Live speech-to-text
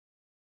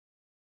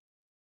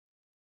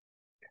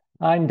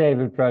I'm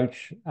David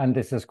Broach, and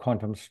this is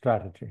Quantum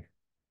Strategy.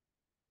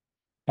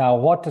 Now,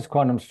 what does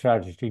quantum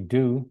strategy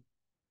do,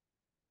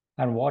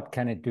 and what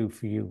can it do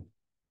for you?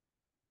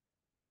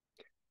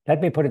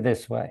 Let me put it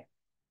this way.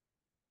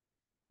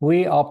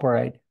 We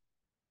operate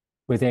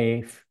with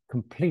a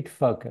complete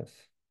focus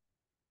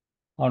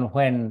on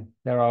when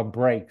there are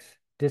breaks,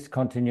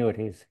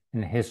 discontinuities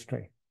in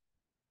history,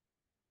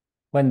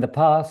 when the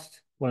past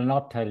will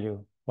not tell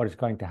you what is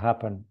going to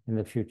happen in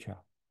the future.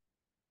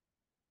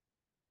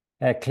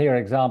 A clear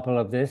example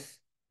of this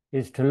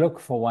is to look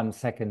for 1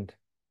 second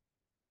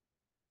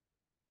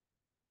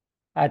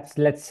at,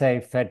 let's say,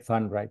 Fed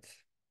fund rates.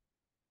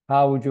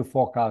 How would you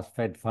forecast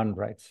Fed fund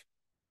rates?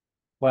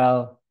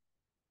 Well,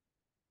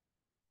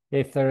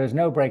 if there is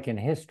no break in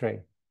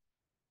history,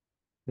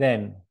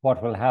 then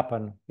what will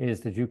happen is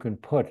that you can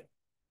put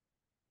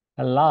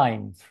a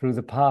line through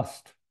the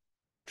past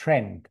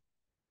trend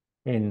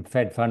in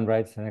Fed fund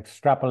rates and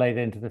extrapolate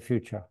into the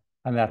future,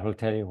 and that will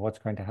tell you what's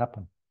going to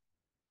happen.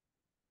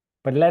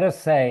 But let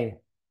us say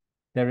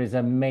there is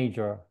a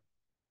major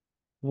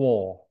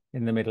war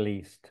in the Middle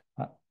East,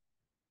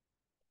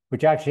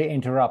 which actually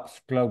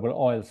interrupts global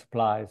oil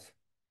supplies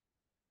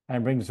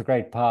and brings the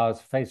great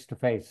powers face to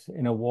face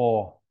in a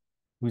war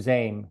whose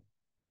aim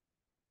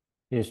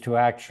is to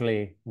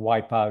actually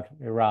wipe out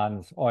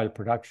Iran's oil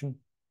production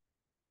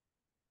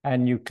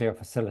and nuclear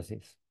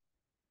facilities.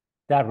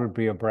 That would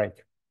be a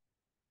break.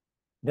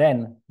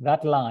 Then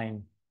that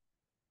line,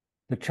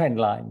 the trend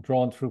line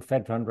drawn through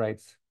Fed fund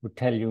rates, would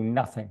tell you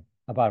nothing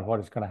about what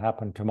is going to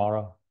happen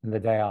tomorrow and the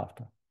day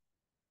after.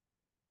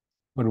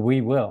 But we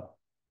will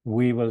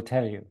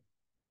tell you,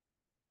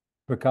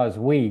 because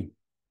we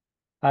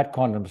at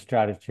Quantum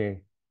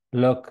Strategy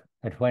look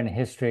at when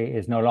history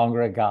is no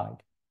longer a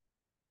guide.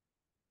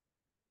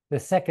 The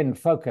second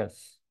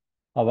focus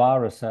of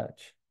our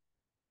research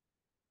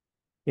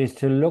is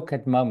to look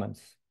at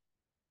moments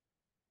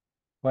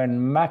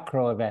when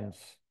macro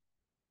events,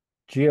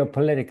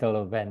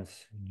 geopolitical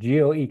events,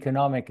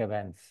 geoeconomic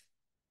events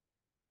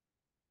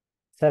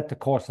set the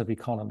course of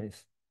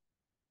economies.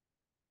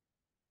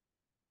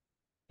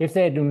 If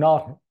they do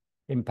not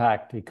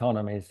impact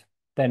economies,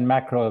 then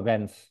macro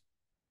events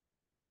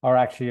are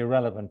actually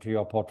irrelevant to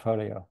your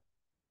portfolio,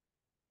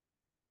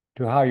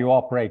 to how you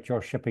operate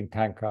your shipping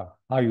tanker,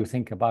 how you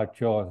think about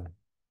your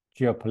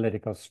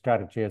geopolitical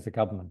strategy as a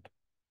government.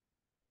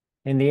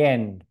 In the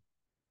end,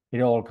 it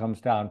all comes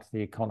down to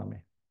the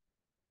economy.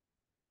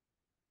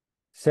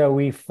 So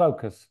we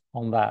focus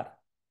on that.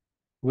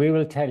 We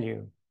will tell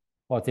you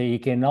what the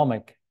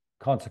economic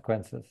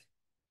consequences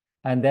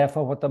and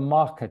therefore what the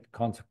market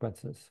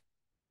consequences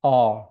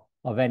are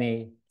of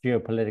any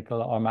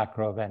geopolitical or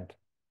macro event.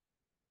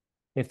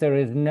 If there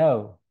is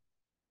no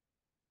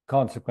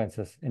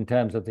consequences in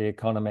terms of the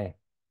economy,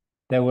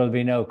 there will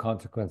be no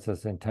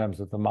consequences in terms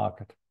of the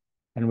market,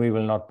 and we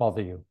will not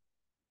bother you.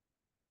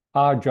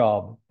 Our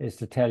job is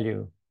to tell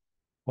you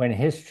when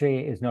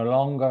history is no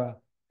longer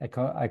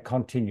a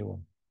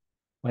continuum,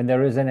 when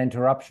there is an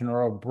interruption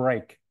or a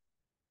break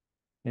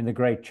in the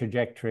great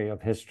trajectory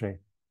of history,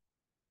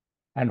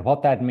 and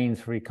what that means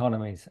for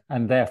economies,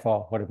 and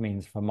therefore what it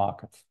means for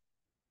markets.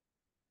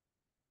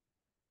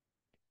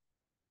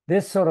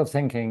 This sort of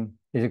thinking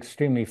is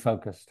extremely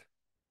focused.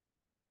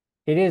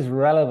 It is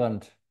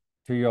relevant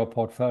to your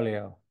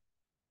portfolio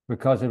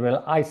because it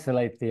will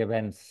isolate the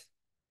events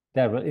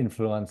that will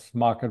influence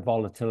market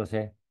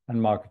volatility and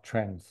market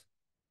trends,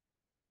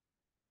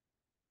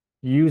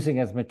 using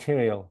as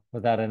material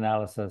for that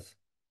analysis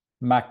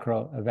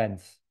macro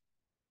events,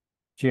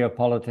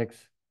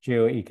 geopolitics,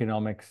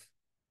 geoeconomics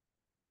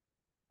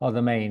are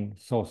the main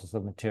sources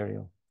of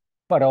material,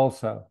 but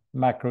also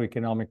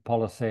macroeconomic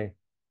policy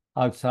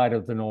outside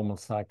of the normal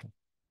cycle.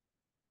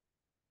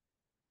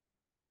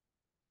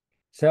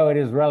 So it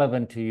is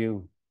relevant to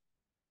you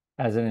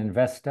as an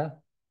investor.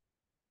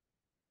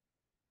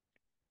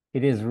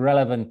 It is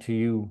relevant to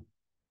you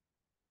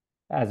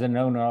as an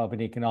owner of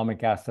an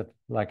economic asset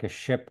like a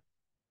ship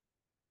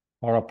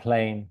or a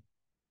plane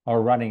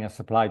or running a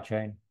supply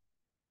chain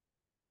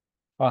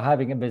or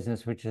having a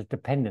business which is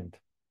dependent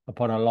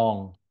upon a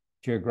long,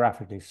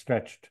 geographically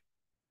stretched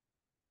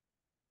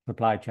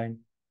supply chain.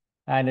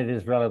 And it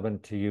is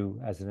relevant to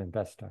you as an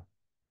investor.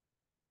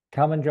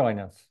 Come and join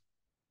us.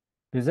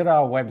 Visit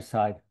our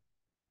website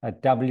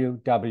at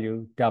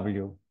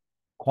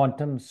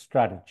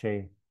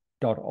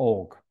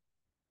www.quantumstrategy.org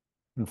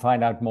and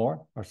find out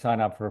more or sign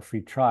up for a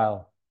free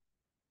trial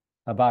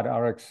about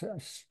our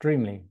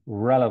extremely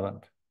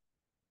relevant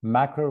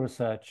macro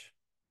research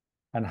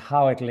and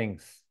how it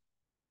links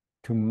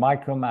to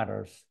micro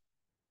matters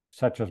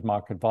such as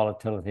market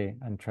volatility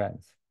and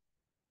trends.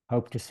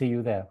 Hope to see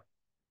you there.